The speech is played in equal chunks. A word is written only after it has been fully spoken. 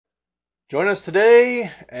Join us today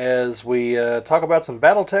as we talk about some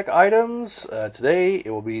BattleTech items. Today it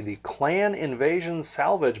will be the Clan Invasion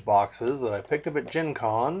Salvage boxes that I picked up at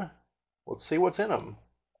GenCon. Let's see what's in them.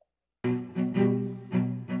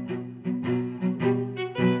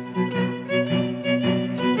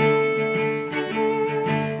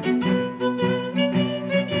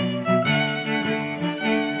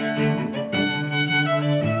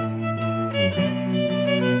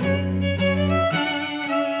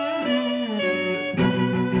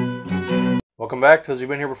 Welcome back to those who've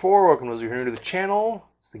been here before. Welcome to those who are new to the channel.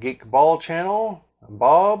 It's the Geek Cabal channel. I'm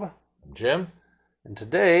Bob. I'm Jim. And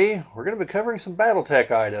today we're going to be covering some BattleTech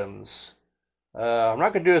items. I'm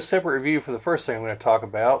not going to do a separate review for the first thing I'm going to talk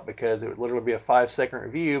about because it would literally be a 5-second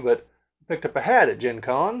review, but I picked up a hat at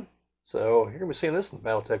GenCon. So you're going to be seeing this in the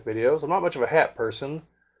BattleTech videos. I'm not much of a hat person,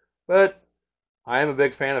 but I am a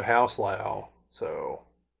big fan of House Lao. So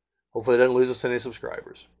hopefully it doesn't lose us any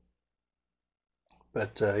subscribers.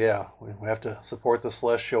 But yeah, we have to support the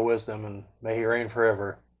celestial wisdom, and may he reign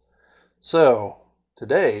forever. So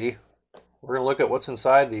today we're going to look at what's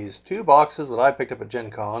inside these two boxes that I picked up at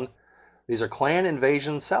GenCon. These are Clan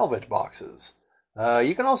Invasion Salvage boxes.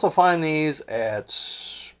 You can also find these at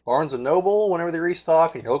Barnes & Noble whenever they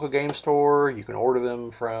restock, in your local game store. You can order them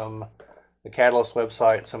from the Catalyst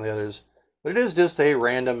website and some of the others. But it is just a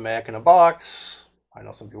random mech in a box. I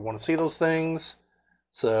know some people want to see those things.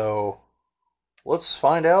 So let's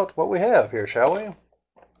find out what we have here, shall we?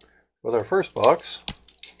 With our first box,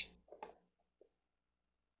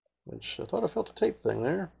 which I thought I felt a tape thing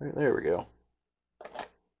there. There we go.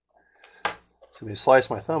 So me slice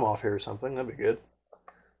my thumb off here or something, that'd be good.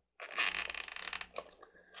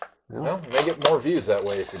 Well, may get more views that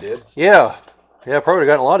way if you did. Yeah, I probably would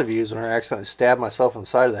have gotten a lot of views when I accidentally stabbed myself in the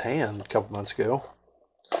side of the hand a couple months ago.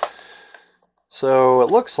 So it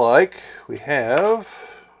looks like we have...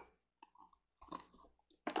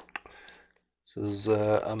 This is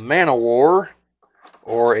a Man-O-War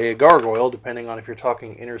or a Gargoyle, depending on if you're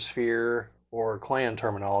talking Inner Sphere or Clan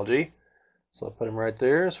terminology. So I'll put them right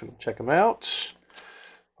there so we can check them out.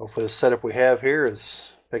 Hopefully the setup we have here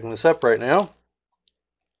is picking this up right now.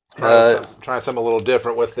 Trying something a little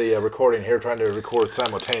different with the recording here, trying to record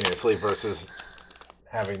simultaneously versus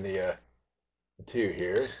having the two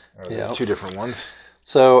here, or the two different ones.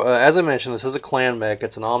 So as I mentioned, this is a Clan mech.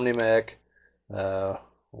 It's an Omni mech.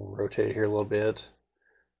 We'll rotate it here a little bit.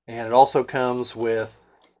 And it also comes with,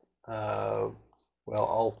 well,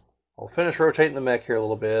 I'll finish rotating the mech here a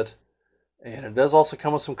little bit. And it does also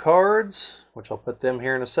come with some cards, which I'll put them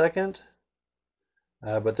here in a second.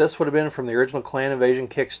 But this would have been from the original Clan Invasion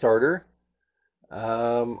Kickstarter.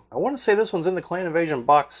 I want to say this one's in the Clan Invasion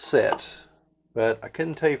box set, but I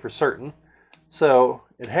couldn't tell you for certain. So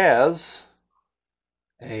it has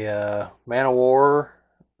a Man-O-War,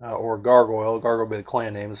 or Gargoyle. Gargoyle will be the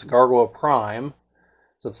clan name. It's a Gargoyle Prime.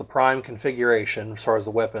 So it's the Prime configuration as far as the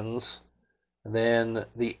weapons. And then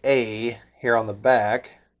the A here on the back.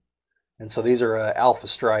 And so these are Alpha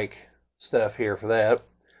Strike stuff here for that.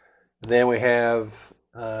 And then we have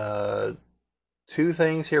two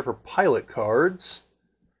things here for pilot cards.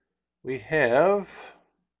 We have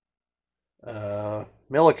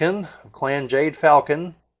Milliken of Clan Jade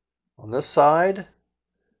Falcon on this side.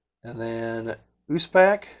 And then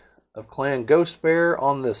Uspak of Clan Ghost Bear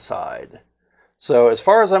on this side. So as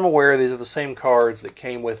far as I'm aware, these are the same cards that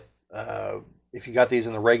came with, if you got these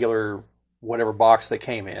in the regular whatever box they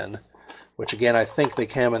came in, which again I think they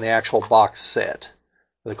came in the actual box set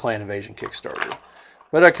for the Clan Invasion Kickstarter.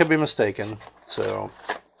 But I could be mistaken. So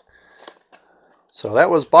that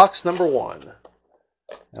was box number 1.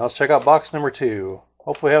 Now let's check out box number 2.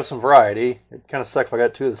 Hopefully we have some variety. It kind of sucks if I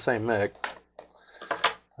got two of the same mech.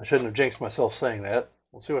 I shouldn't have jinxed myself saying that.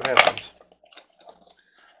 We'll see what happens.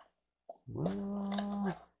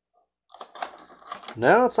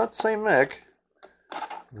 No, it's not the same mech.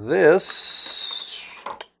 This,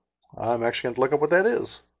 I'm actually going to look up what that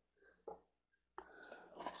is.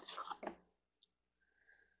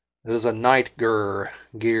 It is a Night Gear.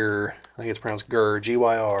 I think it's pronounced Gyr,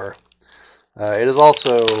 G-Y-R. It is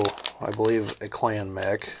also, I believe, a Clan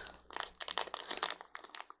mech.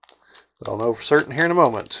 But I'll know for certain here in a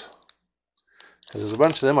moment. Because there's a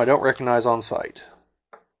bunch of them I don't recognize on sight.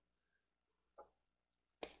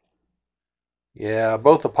 Yeah,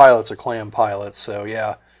 both the pilots are Clan pilots. So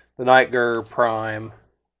yeah, the Night Gear Prime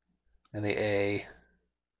and the A.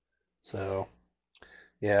 So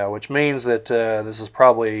yeah, which means that this is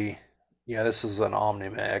probably, yeah, this is an Omni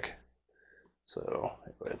mech. So,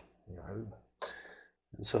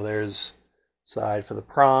 and so there's side for the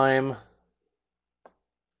Prime.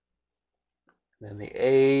 Then the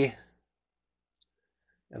A.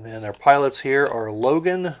 And then our pilots here are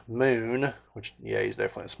Logan Moon, which, yeah, he's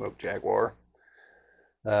definitely a Smoke Jaguar.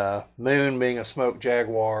 Moon being a Smoke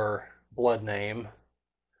Jaguar blood name.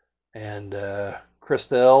 And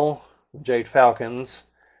Christelle, Jade Falcons.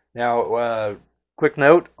 Now, quick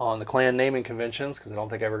note on the clan naming conventions, because I don't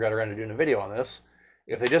think I ever got around to doing a video on this.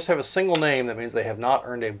 If they just have a single name, that means they have not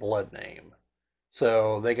earned a blood name.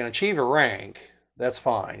 So they can achieve a rank, that's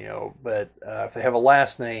fine, you know, but if they have a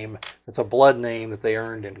last name, it's a blood name that they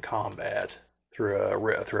earned in combat through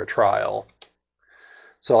a trial.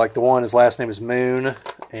 So like the one, his last name is Moon,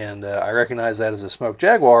 and I recognize that as a Smoke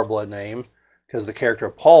Jaguar blood name because the character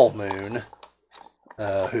of Paul Moon,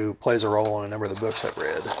 who plays a role in a number of the books I've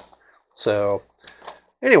read. So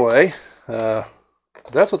anyway,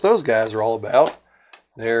 that's what those guys are all about.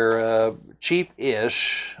 They're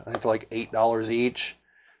cheap-ish. I think they're like $8 each.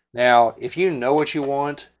 Now, if you know what you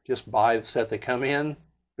want, just buy the set they come in,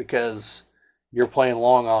 because you're playing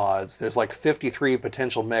long odds. There's like 53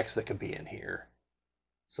 potential mechs that could be in here.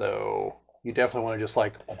 So you definitely want to just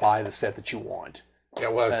like buy the set that you want. Yeah,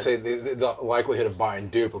 well, I'd say the likelihood of buying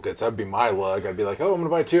duplicates, that'd be my luck. I'd be like, oh, I'm going to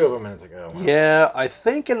buy 2 of them. And it's like, oh. Yeah, I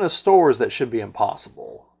think in the stores that should be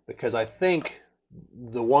impossible, because I think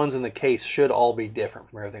the ones in the case should all be different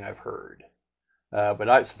from everything I've heard.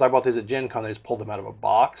 But since I bought these at GenCon, they just pulled them out of a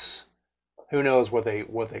box. Who knows what they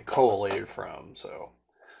collated from? So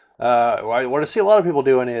what I see a lot of people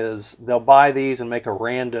doing is they'll buy these and make a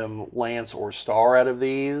random lance or star out of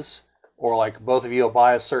these, or like both of you will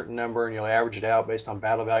buy a certain number and you'll average it out based on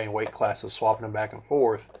battle value and weight classes, swapping them back and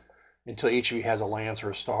forth until each of you has a lance or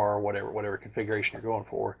a star or whatever configuration you're going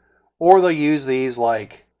for. Or they'll use these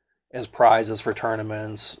like as prizes for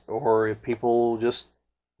tournaments, or if people just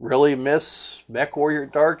really miss Mech Warrior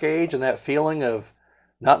Dark Age and that feeling of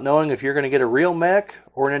not knowing if you're going to get a real mech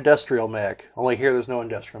or an industrial mech. Only here there's no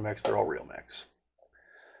industrial mechs, they're all real mechs.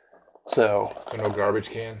 So no garbage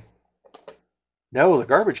can? No, the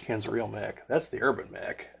garbage can's a real mech. That's the urban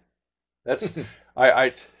mech. That's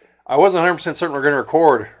I wasn't 100% certain we're going to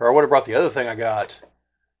record, or I would have brought the other thing I got.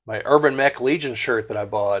 My Urban Mech Legion shirt that I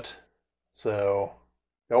bought. So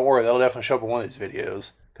don't worry, that'll definitely show up in one of these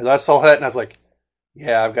videos. Because I saw that and I was like,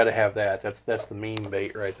 yeah, I've got to have that. That's the meme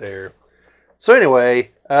bait right there. So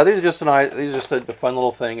anyway, these are just a fun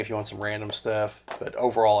little thing if you want some random stuff. But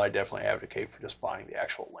overall, I definitely advocate for just buying the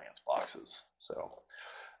actual Lance boxes. So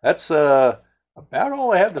that's about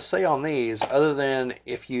all I have to say on these, other than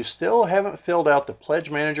if you still haven't filled out the Pledge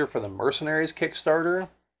Manager for the Mercenaries Kickstarter,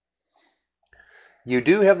 you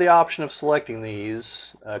do have the option of selecting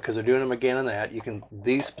these, because they're doing them again in that. You can,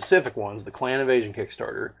 these specific ones, the Clan Invasion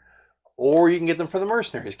Kickstarter, or you can get them for the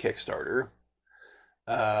Mercenaries Kickstarter.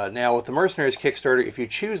 Now, with the Mercenaries Kickstarter, if you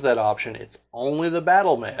choose that option, it's only the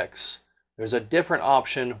battle mechs. There's a different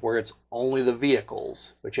option where it's only the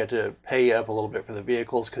vehicles, but you have to pay up a little bit for the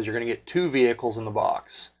vehicles because you're going to get 2 vehicles in the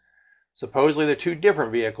box. Supposedly they're 2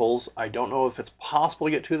 different vehicles. I don't know if it's possible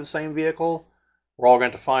to get 2 of the same vehicle. We're all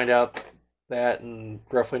going to find out that in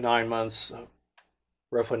roughly 9 months.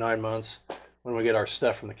 When we get our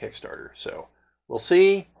stuff from the Kickstarter. So we'll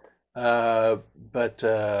see. But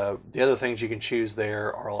the other things you can choose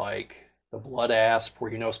there are like the Blood Asp,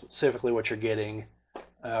 where you know specifically what you're getting.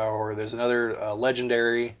 Or there's another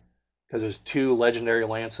legendary, because there's 2 legendary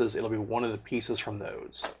lances. It'll be one of the pieces from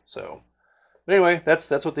those. So, but anyway, that's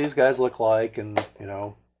what these guys look like, and you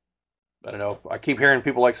know, I don't know. I keep hearing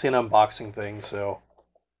people like seeing unboxing things, so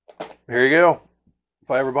here you go.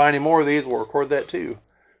 If I ever buy any more of these, we'll record that too.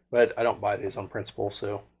 But I don't buy these on principle.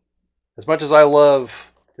 So, as much as I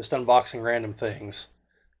love just unboxing random things,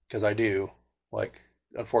 because I do, like,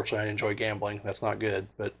 unfortunately, I enjoy gambling. That's not good,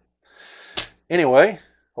 but anyway.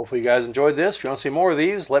 Hopefully you guys enjoyed this. If you want to see more of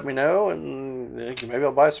these, let me know, and maybe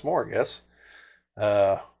I'll buy some more, I guess.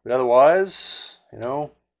 But otherwise, you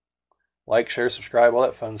know, like, share, subscribe, all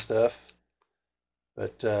that fun stuff.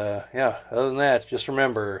 But yeah, other than that, just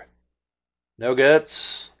remember, no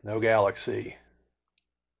guts, no galaxy.